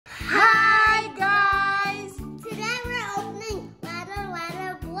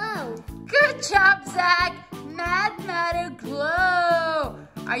Good job, Zack. Mattr glow.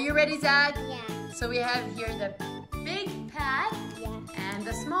 Are you ready, Zack? Yeah. So we have here the big pad. Yeah. And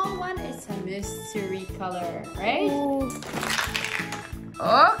the small one is a mystery color, right? Ooh.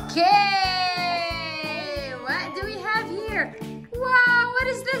 Okay. What do we have here? Wow, what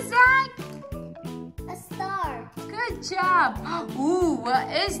is this, Zack? A star. Good job. Ooh, what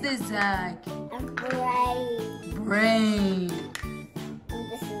is this, Zack? A brain. Brain.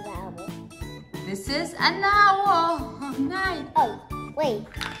 And this is owl. This is an owl. Nice. Oh, wait.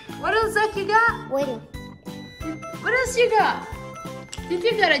 What else, Zack, you got? Waiting. What else you got? Did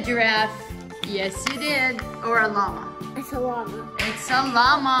you got a giraffe? Yes, you did. Or a llama. It's a llama. It's a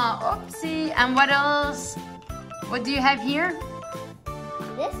llama. Oopsie. And what else? What do you have here?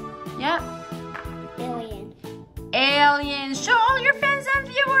 This? Yep. Alien. Alien. Show all your friends and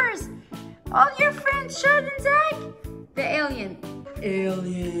viewers. All your friends. Show them, Zack. The alien.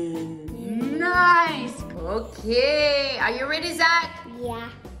 Alien. Nice. Okay. Are you ready, Zack? Yeah.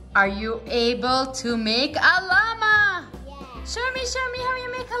 Are you able to make a llama? Yeah. Show me how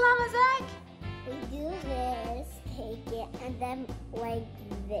you make a llama, Zack. We do this, take it, and then like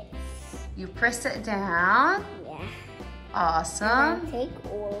this. You press it down. Yeah. Awesome. And take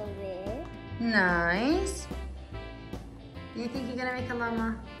all of it. Nice. Do you think you're gonna make a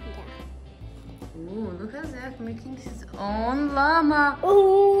llama? Yeah. Ooh, look at Zack making his own llama.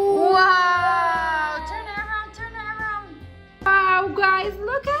 Ooh. Wow! Turn it around, turn it around. Wow, guys,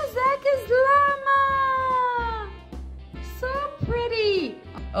 look at Zack's llama. So pretty.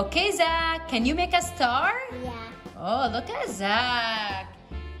 Okay, Zack, can you make a star? Yeah. Oh, look at Zack.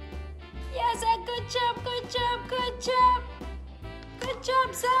 Yeah, Zack, good job, good job, good job. Good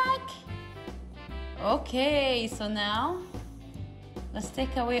job, Zack. Okay, so now let's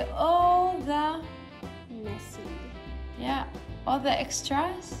take away all the, Messy. yeah, all the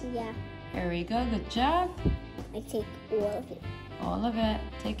extras. Yeah. Here we go, good job. I take all of it. All of it.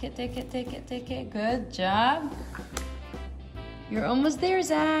 Take it, take it, take it, take it. Good job. You're almost there,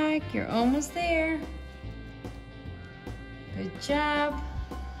 Zack. You're almost there. Good job.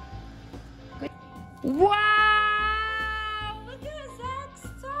 Good. Wow! Look at Zack's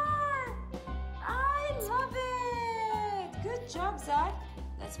star. I love it. Good job, Zack.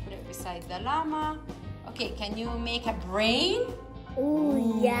 Let's put it beside the llama. Okay, can you make a brain?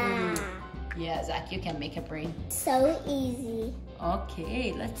 Ooh, yeah. Yeah, Zack, you can make a brain. So easy.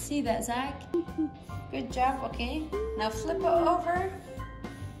 Okay, let's see that, Zack. Good job, okay. Now flip it over.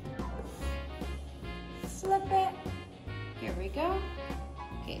 Flip it. Here we go.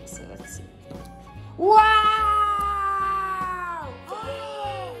 Okay, so let's see. Wow!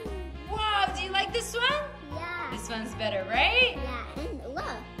 Wow, do you like this one? Yeah. This one's better, right? Yeah, and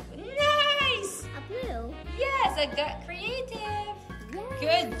look, Nice! a blue. Yes, I got creative. Yeah.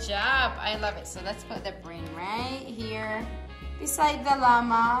 Good job. I love it. So let's put the brain right here beside the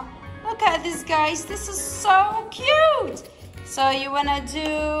llama. Look at this, guys. This is so cute. So you want to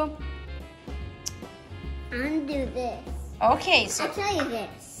do... Undo this. Okay, so I'll tell you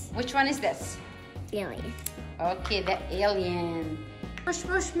this. which one is this? Alien. Okay, the alien. Push,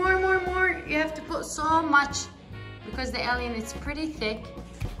 push, more, more, more. You have to put so much because the alien is pretty thick.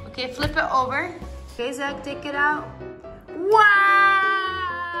 Okay, flip it over. Okay, Zack, take it out. Wow!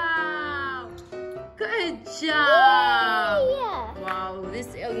 Good job! Yeah. Wow,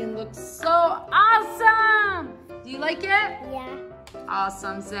 this alien looks so awesome! Do you like it? Yeah.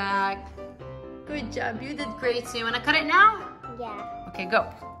 Awesome, Zack. Good job, you did great. So you wanna cut it now? Yeah. Okay, go.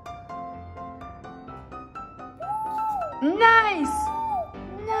 Nice!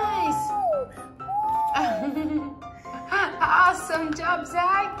 Nice! Awesome job,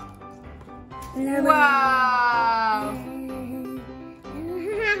 Zack! Wow!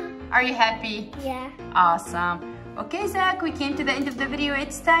 Are you happy? Yeah. Awesome. Okay, Zack, we came to the end of the video.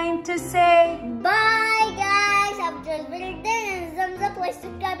 It's time to say Bye, guys. After this video, thumbs up, like,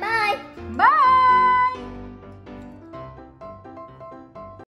 subscribe. Bye.